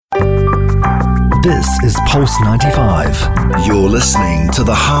This is Pulse 95. You're listening to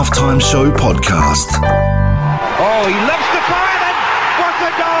the Halftime Show podcast. Oh, he loves to fire and what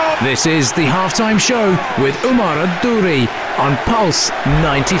a goal! This is the Halftime Show with Umar Adouri on Pulse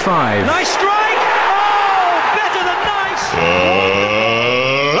 95. Nice strike! Oh, better than nice!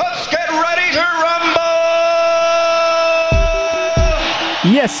 Let's get ready to rumble!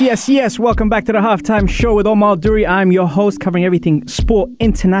 Yes. Welcome back to the Halftime Show with Omar Duri. I'm your host, covering everything sport,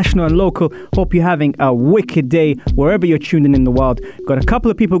 international and local. Hope you're having a wicked day wherever you're tuned in the world. Got a couple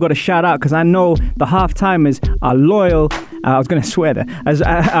of people got to shout out because I know the halftimers are loyal. I was going to swear there. As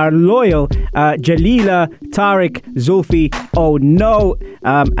are loyal, Jalila, Tariq, Zulfi, Oh No,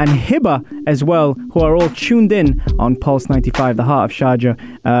 and Hiba as well, who are all tuned in on Pulse 95, the heart of Sharjah,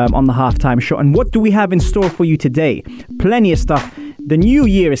 on the Halftime Show. And what do we have in store for you today? Plenty of stuff. The new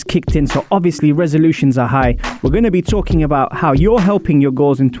year is kicked in, so obviously resolutions are high. We're going to be talking about how you're helping your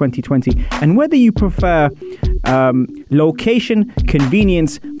goals in 2020 and whether you prefer location,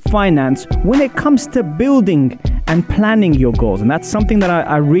 convenience, finance when it comes to building and planning your goals. And that's something that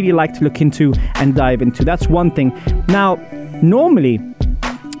I really like to look into and dive into. That's one thing. Now, normally,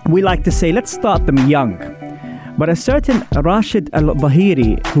 we like to say, let's start them young. But a certain Rashid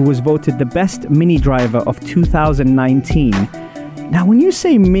Al-Bahiri, who was voted the best mini driver of 2019. Now, when you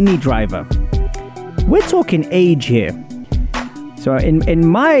say mini driver, we're talking age here. So in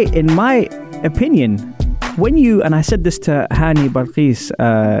my opinion, when you, and I said this to Hani Balqis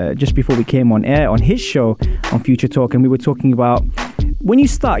just before we came on air on his show on Future Talk, and we were talking about when you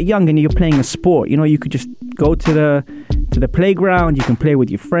start young and you're playing a sport, you know, you could just go to the playground, you can play with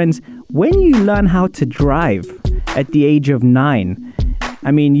your friends. When you learn how to drive at the age of 9, I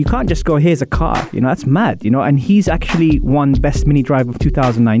mean, you can't just go, here's a car, you know, that's mad, you know, and he's actually won Best Mini Driver of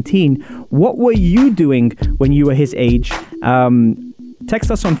 2019. What were you doing when you were his age? Text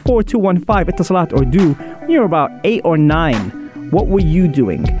us on 4215 Itasalat or do when you're about 8 or 9. What were you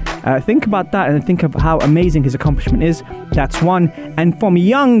doing? Think about that and think of how amazing his accomplishment is. That's one. And from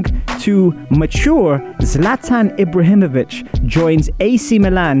young to mature, Zlatan Ibrahimovic joins AC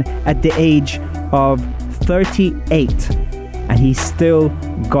Milan at the age of 38. And he still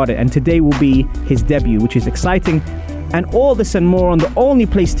got it. And today will be his debut, which is exciting. And all this and more on the only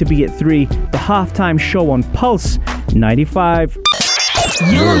place to be at 3, the Halftime Show on Pulse 95.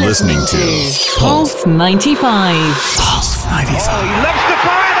 You're listening to Pulse 95. Pulse 95. Oh, he loves to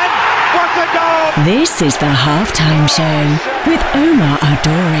fire and what a goal! This is the Halftime Show with Omar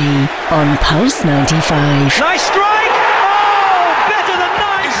Adori on Pulse 95. Nice strike! Oh, better than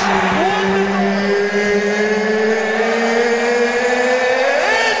nice!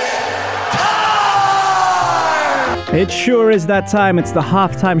 It sure is that time. It's the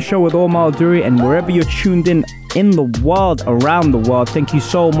Halftime Show with Omar Duri, and wherever you're tuned in the world, around the world, thank you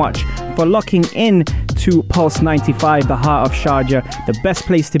so much for locking in to Pulse 95, the heart of Sharjah, the best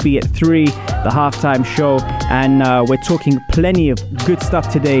place to be at 3, the Halftime Show, and we're talking plenty of good stuff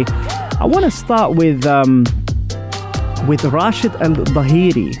today. I want to start with Rashid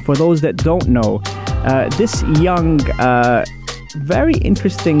Al-Bahiri. For those that don't know, this young, very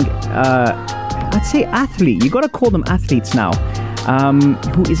interesting, I'd say athlete. You got to call them athletes now.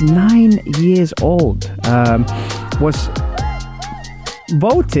 Who is 9 years old, was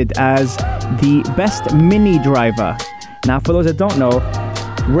voted as the best mini driver. Now, for those that don't know,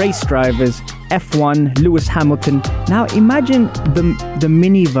 race drivers, F1, Lewis Hamilton. Now, imagine the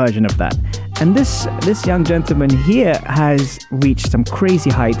mini version of that. And this young gentleman here has reached some crazy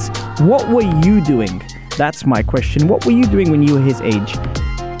heights. What were you doing? That's my question. What were you doing when you were his age?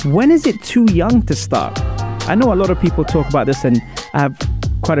 When is it too young to start? I know a lot of people talk about this, and I have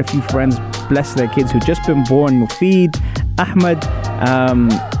quite a few friends, bless their kids, who've just been born, Mufid, Ahmed.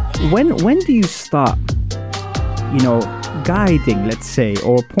 When do you start, guiding, let's say,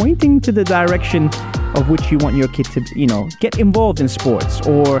 or pointing to the direction of which you want your kid to, get involved in sports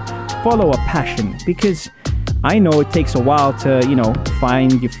or follow a passion? Because I know it takes a while to,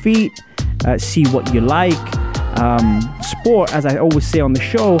 find your feet, see what you like. Sport, as I always say on the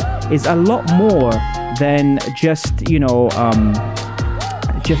show, is a lot more than just a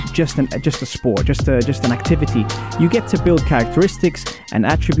sport, just an activity. You get to build characteristics and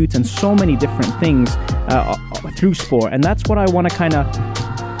attributes and so many different things through sport, and that's what I want to kind of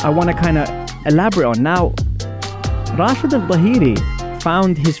elaborate on. Now, Rashid Al-Bahiri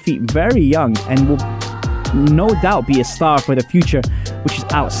found his feet very young and will no doubt be a star for the future, which is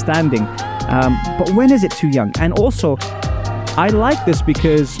outstanding. But when is it too young? And also, I like this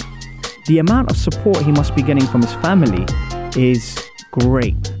because the amount of support he must be getting from his family is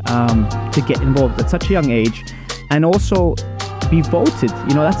great, to get involved at such a young age and also be voted.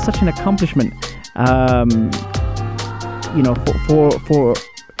 That's such an accomplishment.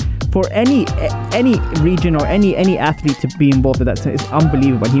 For any region or any athlete to be involved in that is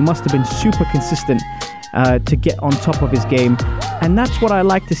unbelievable. He must have been super consistent to get on top of his game, and that's what I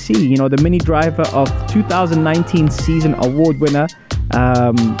like to see. You know, the mini driver of 2019 season award winner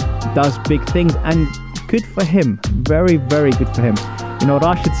does big things, and good for him. Very, very good for him. You know,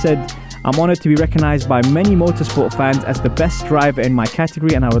 Rashid said, "I'm honored to be recognized by many motorsport fans as the best driver in my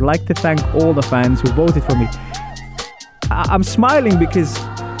category, and I would like to thank all the fans who voted for me." I'm smiling because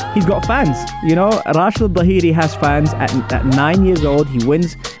he's got fans. You know, Rashid Al-Dhahiri has fans at 9 years old. He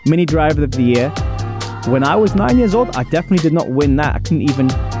wins Mini Driver of the Year. When I was 9 years old, I definitely did not win that. I couldn't even,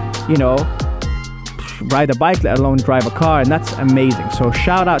 ride a bike, let alone drive a car, and that's amazing. So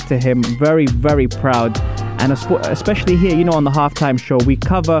shout out to him. Very, very proud. And especially here, on the Halftime Show, we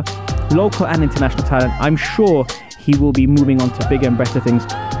cover local and international talent. I'm sure he will be moving on to bigger and better things.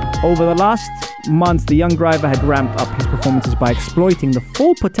 Over the last months, the young driver had ramped up his performances by exploiting the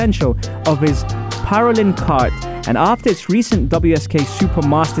full potential of his Paralin kart, and after its recent WSK Super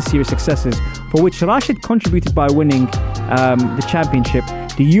Master Series successes, for which Rashid contributed by winning the championship,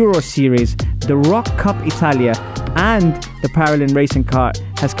 the Euro Series, the Rock Cup Italia, and the Paralin Racing Kart,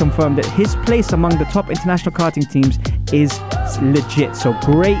 has confirmed that his place among the top international karting teams is legit. So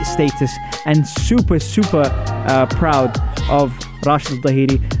great status, and super, super proud of Rashid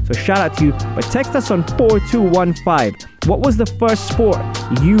Al-Dhahiri. So shout out to you. But text us on 4215. What was the first sport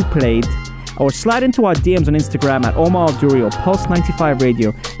you played? Or slide into our DMs on Instagram at Omar Al-Duri or Pulse 95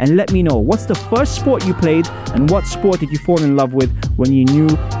 Radio and let me know, what's the first sport you played and what sport did you fall in love with when you knew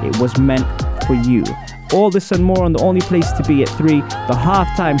it was meant for you? All this and more on the only place to be at 3, the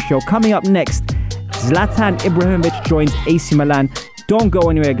Halftime Show. Coming up next, Zlatan Ibrahimovic joins AC Milan. Don't go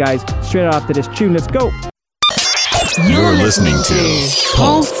anywhere, guys. Straight after this tune, let's go. You're listening to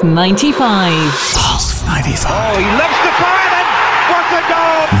Pulse 95. Pulse 95. Oh, he loves the fire, then what a goal!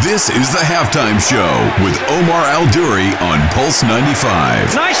 This is the Halftime Show with Omar Al-Duri on Pulse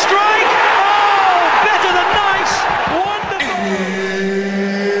 95. Nice strike! Oh, better than nice! Wonderful!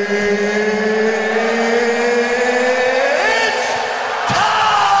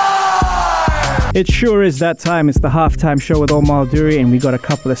 It sure is that time. It's the Halftime Show with Omar Al-Duri, and we got a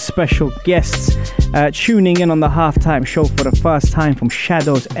couple of special guests tuning in on the Halftime Show for the first time from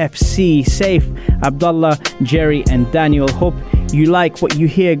Shadows FC. Saif, Abdullah, Jerry, and Daniel. Hope you like what you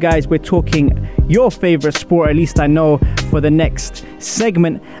hear, guys. We're talking your favorite sport, at least I know, for the next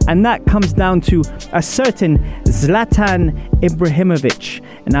segment, and that comes down to a certain Zlatan Ibrahimovic.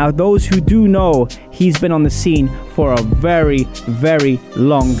 Now, those who do know, he's been on the scene for a very, very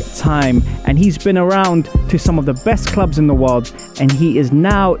long time, and he's been around to some of the best clubs in the world, and he is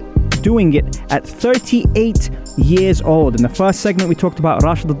now doing it at 38 years old. In the first segment, we talked about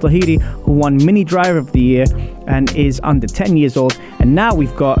Rashid Al-Dhahiri, who won Mini Driver of the Year and is under 10 years old. And now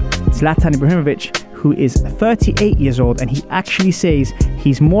we've got Zlatan Ibrahimovic, who is 38 years old, and he actually says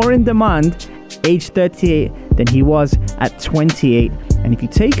he's more in demand age 38 than he was at 28. And if you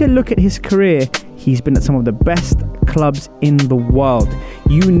take a look at his career, he's been at some of the best clubs in the world.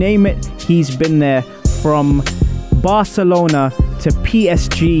 You name it, he's been there, from Barcelona to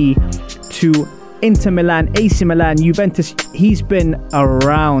PSG to Inter Milan, AC Milan, Juventus. He's been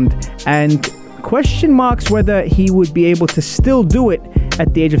around, and question marks whether he would be able to still do it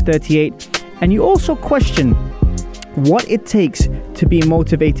at the age of 38. And you also question what it takes to be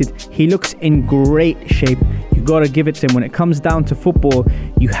motivated. He looks in great shape. You got to give it to him. When it comes down to football,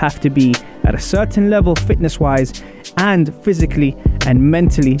 you have to be at a certain level fitness-wise and physically and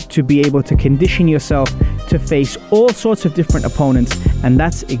mentally to be able to condition yourself to face all sorts of different opponents. And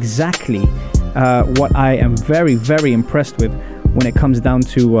that's exactly what I am very, very impressed with when it comes down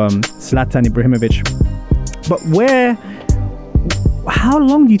to Zlatan Ibrahimovic. But how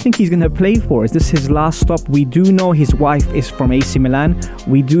long do you think he's going to play for? Is this his last stop? We do know his wife is from AC Milan.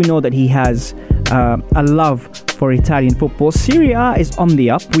 We do know that he has a love for Italian football. Serie A is on the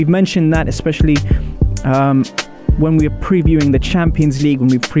up. We've mentioned that, especially when we were previewing the Champions League, when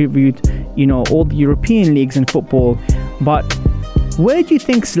we previewed, all the European leagues in football. But where do you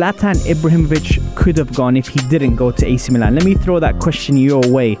think Zlatan Ibrahimovic could have gone if he didn't go to AC Milan? Let me throw that question your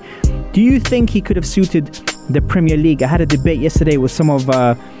way. Do you think he could have suited the Premier League? I had a debate yesterday with some of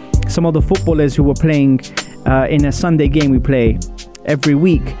the footballers who were playing in a Sunday game we play every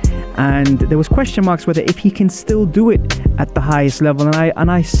week, and there was question marks whether if he can still do it at the highest level.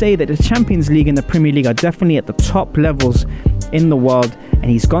 And I say that the Champions League and the Premier League are definitely at the top levels in the world, and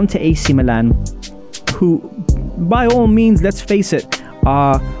he's gone to AC Milan, who, by all means, let's face it,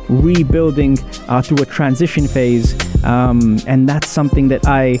 are rebuilding through a transition phase, and that's something that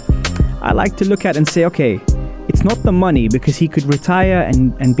I like to look at and say, okay, it's not the money, because he could retire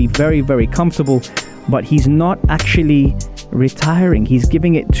and be very, very comfortable, but he's not actually retiring. He's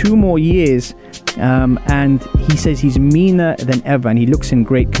giving it 2 more years, and he says he's meaner than ever, and he looks in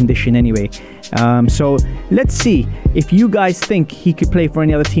great condition anyway. So let's see if you guys think he could play for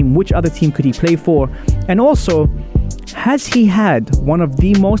any other team. Which other team could he play for? And also, has he had one of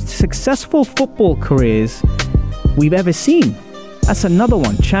the most successful football careers we've ever seen? That's another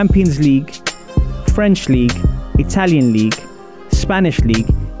one. Champions League, French League, Italian League, Spanish League.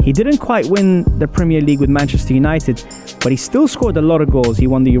 He didn't quite win the Premier League with Manchester United, but he still scored a lot of goals. He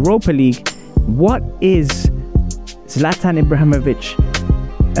won the Europa League. What is Zlatan Ibrahimovic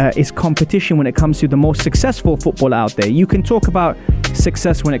is competition when it comes to the most successful footballer out there? You can talk about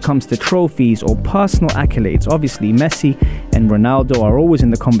success when it comes to trophies or personal accolades. Obviously, Messi and Ronaldo are always in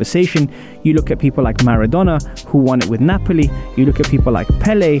the conversation. You look at people like Maradona, who won it with Napoli. You look at people like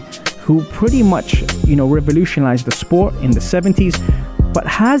Pele, who pretty much, revolutionized the sport in the 70s. But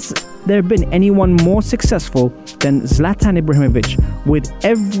has there been anyone more successful than Zlatan Ibrahimovic with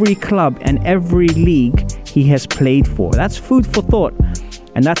every club and every league he has played for? That's food for thought.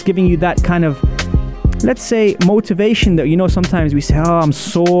 And that's giving you that kind of, let's say, motivation that, sometimes we say, oh, I'm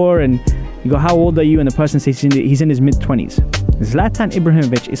sore. And you go, how old are you? And the person says he's in his mid-20s. Zlatan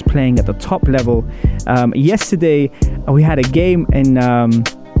Ibrahimovic is playing at the top level. Yesterday, we had a game in...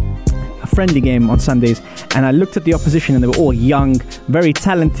 a friendly game on Sundays, and I looked at the opposition and they were all young, very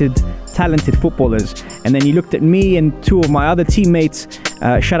talented footballers. And then you looked at me and 2 of my other teammates,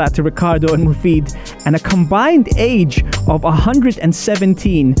 shout out to Ricardo and Mufid, and a combined age of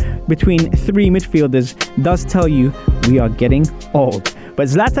 117 between 3 midfielders does tell you we are getting old. But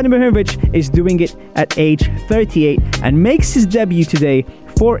Zlatan Ibrahimovic is doing it at age 38 and makes his debut today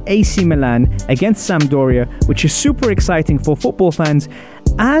for AC Milan against Sampdoria, which is super exciting for football fans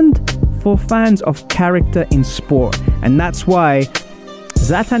and for fans of character in sport. And that's why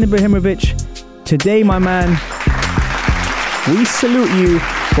Zlatan Ibrahimovic, today, my man, we salute you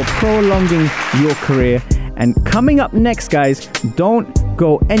for prolonging your career. And coming up next, guys, don't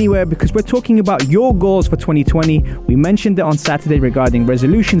go anywhere, because we're talking about your goals for 2020. We mentioned it on Saturday regarding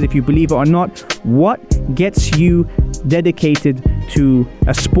resolutions, if you believe it or not. What gets you dedicated to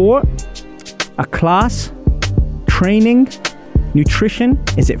a sport, a class, training, nutrition?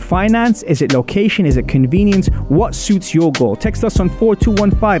 Is it finance? Is it location? Is it convenience? What suits your goal? Text us on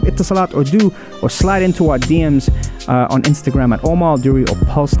 4215 Ittasalat Urdu, or slide into our DMs on Instagram at Omar Duri or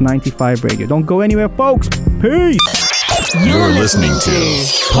Pulse 95 Radio. Don't go anywhere, folks. Peace. You're listening to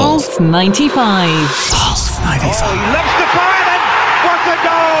Pulse 95. Pulse 95. Oh, he loves the fire, then what a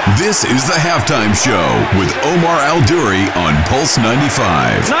goal! This is the halftime show with Omar Al Duri on Pulse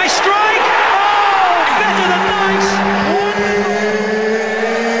 95. Nice strike! Oh, better than nice!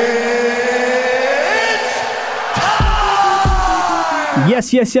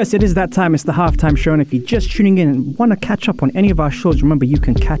 Yes, it is that time. It's the halftime show, and if you're just tuning in and want to catch up on any of our shows, remember you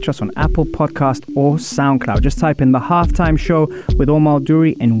can catch us on Apple Podcast or SoundCloud. Just type in the halftime show with Omar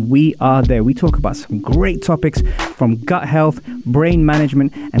Duri and we are there. We talk about some great topics, from gut health, brain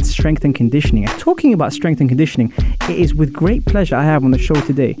management, and strength and conditioning. And talking about strength and conditioning, it is with great pleasure I have on the show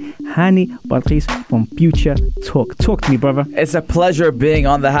today Hani Balqis from Future Talk. Talk to me, brother. It's a pleasure being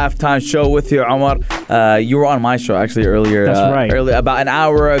on the halftime show with you, Omar. You were on my show actually earlier. That's right. Earlier, about an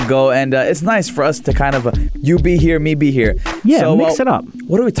hour ago, and it's nice for us to kind of you be here, me be here. Yeah, so, mix it up.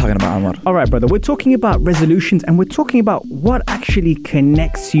 What are we talking about, Omar? All right, brother. We're talking about resolutions, and we're talking about what actually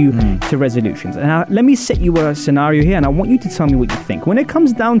connects you to resolutions. And now, let me set you a scenario here, and I want you to tell me what you think. When it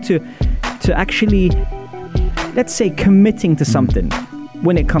comes down to actually, let's say, committing to something,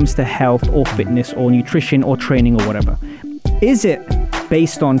 when it comes to health or fitness or nutrition or training or whatever, is it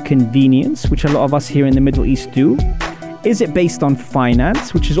based on convenience, which a lot of us here in the Middle East do? Is it based on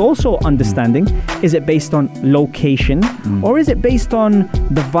finance, which is also understanding? Is it based on location? Or is it based on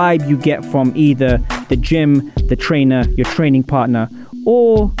the vibe you get from either the gym, the trainer, your training partner?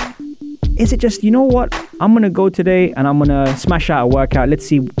 Or is it just, you know what, I'm going to go today and I'm going to smash out a workout. Let's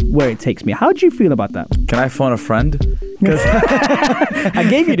see where it takes me. How do you feel about that? Can I phone a friend? I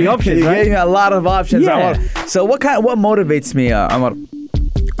gave you the options, You right? gave me a lot of options. Yeah. Omar. So what motivates me, Omar?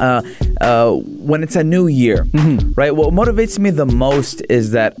 When it's a new year, right? What motivates me the most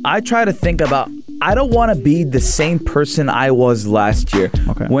is that I try to think about, I don't want to be the same person I was last year.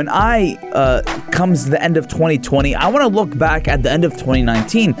 Okay. When comes the end of 2020, I want to look back at the end of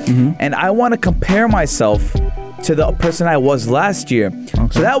 2019 and I want to compare myself to the person I was last year.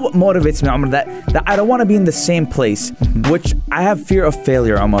 So that what motivates me, Omar, that I don't want to be in the same place, which I have fear of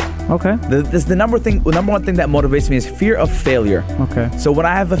failure, Omar. Okay. The number one thing that motivates me is fear of failure. Okay. So when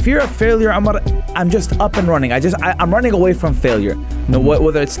I have a fear of failure, Omar, I'm just up and running. I'm running away from failure.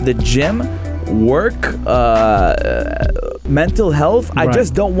 Whether it's the gym, work, mental health, I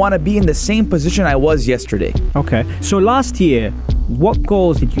just don't want to be in the same position I was yesterday. Okay. So last year, what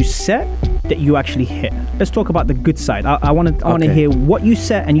goals did you set that you actually hit? Let's talk about the good side. I want to hear what you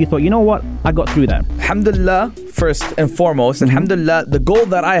set and you thought, you know what, I got through that. Alhamdulillah, first and foremost, alhamdulillah, the goal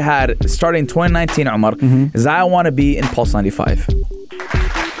that I had starting 2019, Omar, is I want to be in Pulse 95.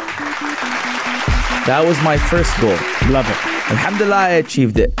 That was my first goal. Love it. Alhamdulillah, I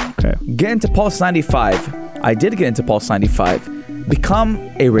achieved it. Okay. Get into Pulse 95. I did get into Pulse 95. Become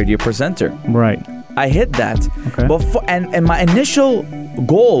a radio presenter. Right. I hit that. Okay. And my initial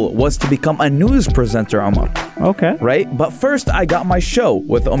goal was to become a news presenter, Omar. Okay. Right? But first, I got my show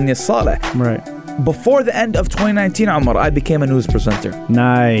with Omnia Saleh. Right. Before the end of 2019, Omar, I became a news presenter.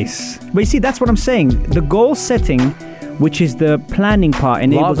 Nice. But you see, that's what I'm saying. The goal setting, which is the planning part,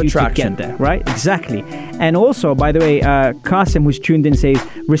 enables you to get there, right? Exactly. And also, by the way, Qasim, who's tuned in, says,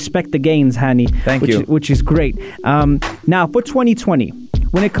 respect the gains, Hani. Thank you. Which is great. Now, for 2020,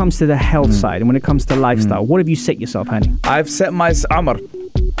 when it comes to the health side and when it comes to lifestyle, what have you set yourself, Hani? I've set my... Omar,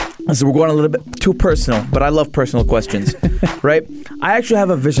 so we're going a little bit too personal, but I love personal questions, right? I actually have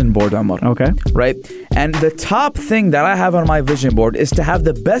a vision board, Omar. Okay. Right? And the top thing that I have on my vision board is to have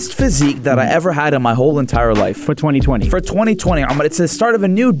the best physique that I ever had in my whole entire life. For 2020. For 2020, Omar. It's the start of a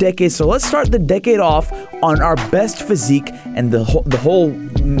new decade, so let's start the decade off on our best physique and the whole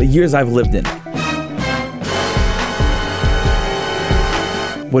years I've lived in.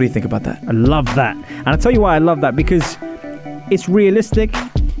 What do you think about that? I love that. And I'll tell you why I love that, because it's realistic.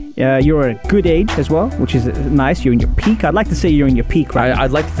 You're at a good age as well, which is nice. You're in your peak. I'd like to say you're in your peak, right? I'd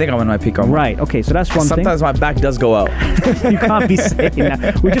like to think I'm in my peak. Right. Okay. So that's one thing. Sometimes my back does go out. You can't be saying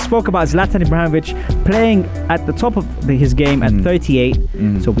that. We just spoke about Zlatan Ibrahimovic playing at the top of his game at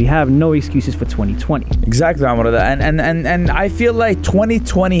 38. So we have no excuses for 2020. Exactly, Omar. And I feel like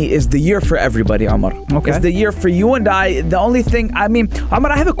 2020 is the year for everybody, Omar. Okay. It's the year for you and I. The only thing,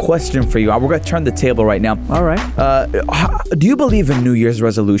 Omar, I have a question for you. We're going to turn the table right now. All right. Do you believe in New Year's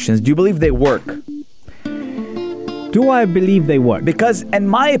resolutions? Do you believe they work? Do I believe they work? Because in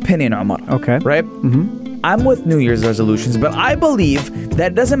my opinion, Omar, okay, right? I'm with New Year's resolutions, but I believe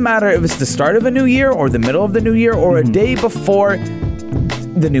that it doesn't matter if it's the start of a new year or the middle of the new year or a day before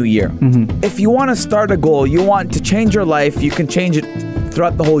the new year. If you want to start a goal, you want to change your life, you can change it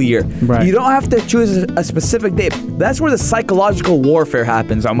throughout the whole year. Right. You don't have to choose a specific day. That's where the psychological warfare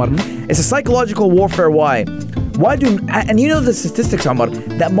happens, Omar. It's a psychological warfare. Why? And you know the statistics, Omar,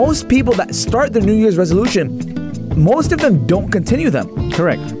 that most people that start the New Year's resolution, most of them don't continue them.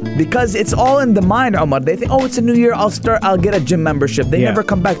 Correct. Because it's all in the mind, Omar. They think, oh, it's a new year, I'll get a gym membership. They never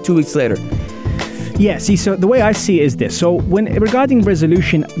come back 2 weeks later. Yeah, see, so the way I see it is this. So regarding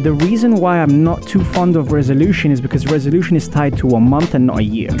resolution, the reason why I'm not too fond of resolution is because resolution is tied to a month and not a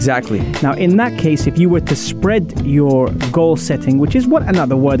year. Exactly. Now, in that case, if you were to spread your goal setting, which is what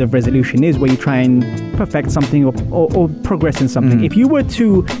another word of resolution is, where you try and perfect something or progress in something. If you were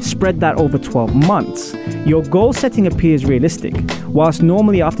to spread that over 12 months, your goal setting appears realistic. Whilst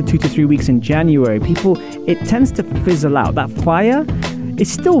normally after 2 to 3 weeks in January, it tends to fizzle out. That fire, it's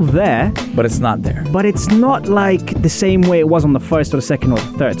still there. But it's not there. But it's not like the same way it was on the 1st or the 2nd or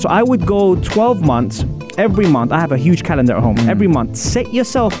the 3rd. So I would go 12 months, every month. I have a huge calendar at home. Every month, set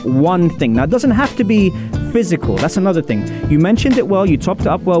yourself one thing. Now, it doesn't have to be physical. That's another thing. You mentioned it well. You topped it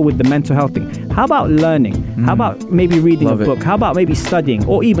up well with the mental health thing. How about learning? How about maybe reading a book? How about maybe studying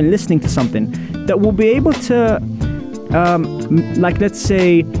or even listening to something that will be able to, let's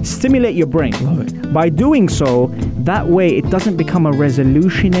say, stimulate your brain? Love it. By doing so, that way it doesn't become a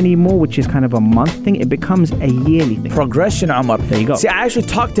resolution anymore, which is kind of a month thing. It becomes a yearly thing. Progression, Omar. There you go. See, I actually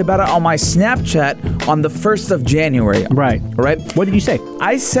talked about it on my Snapchat on the 1st of January. Right. What did you say?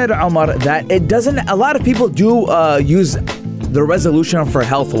 I said, Omar, that it doesn't... A lot of people do use the resolution for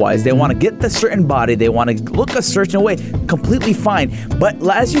health-wise. They want to get the certain body. They want to look a certain way. Completely fine. But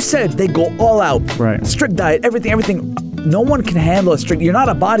as you said, they go all out. Right. Strict diet, everything. No one can handle a strict... You're not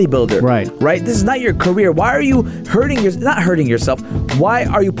a bodybuilder. Right? This is not your career. Why are you not hurting yourself? Why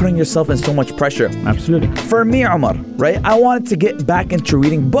are you putting yourself in so much pressure? Absolutely. For me, Omar, right? I wanted to get back into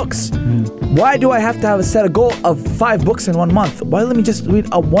reading books. Why do I have to have a set a goal of 5 books in 1 month? Why let me just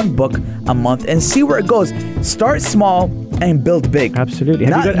read one book a month and see where it goes? Start small and build big. Absolutely.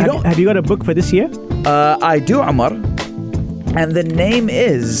 Have you got a book for this year? I do, Omar. And the name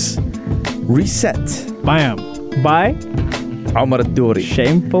is Reset. Bam. by Omar Douri.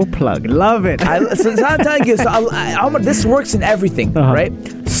 Shameful plug. Love it. So I'm telling you, Omar, this works in everything, right?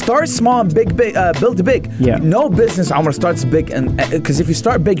 Start small and build big. Yeah. No business, Omar, starts big, and because if you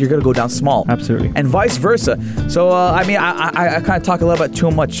start big, you're gonna go down small. Absolutely. And vice versa. So I kind of talk a little bit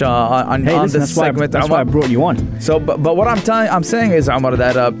too much on Listen, this segment. That's why I brought you on. So, but what I'm saying is, Omar,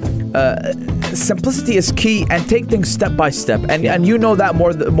 that simplicity is key, and take things step by step. And you know that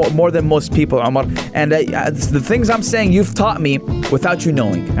more than most people, Omar. And the things I'm saying, you've taught me without you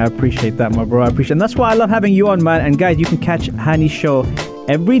knowing. I appreciate that, my bro. I appreciate it. And that's why I love having you on, man. And guys, you can catch Hani's show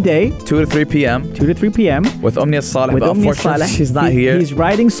every day, 2 to 3 p.m. with Omnia Saleh. But Omnia unfortunately, Saleh. she's not here. He's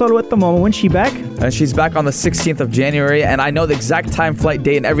riding solo at the moment. When's she back? And she's back on the 16th of January, and I know the exact time, flight,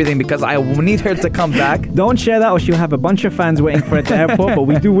 date, and everything because I need her to come back. Don't share that, or she'll have a bunch of fans waiting for her at the airport. But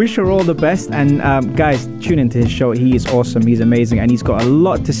we do wish her all the best. And guys, tune into his show. He is awesome. He's amazing, and he's got a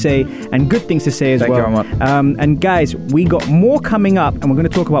lot to say and good things to say as well. Thank you, Omar. And guys, we got more coming up, and we're going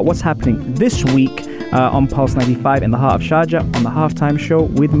to talk about what's happening this week on Pulse 95 in the heart of Sharjah on the halftime show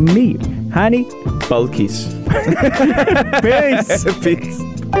with me, Hani Balkis. Peace. Peace.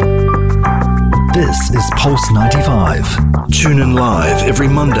 This is Pulse 95. Tune in live every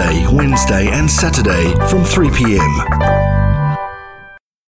Monday, Wednesday, and Saturday from 3 p.m.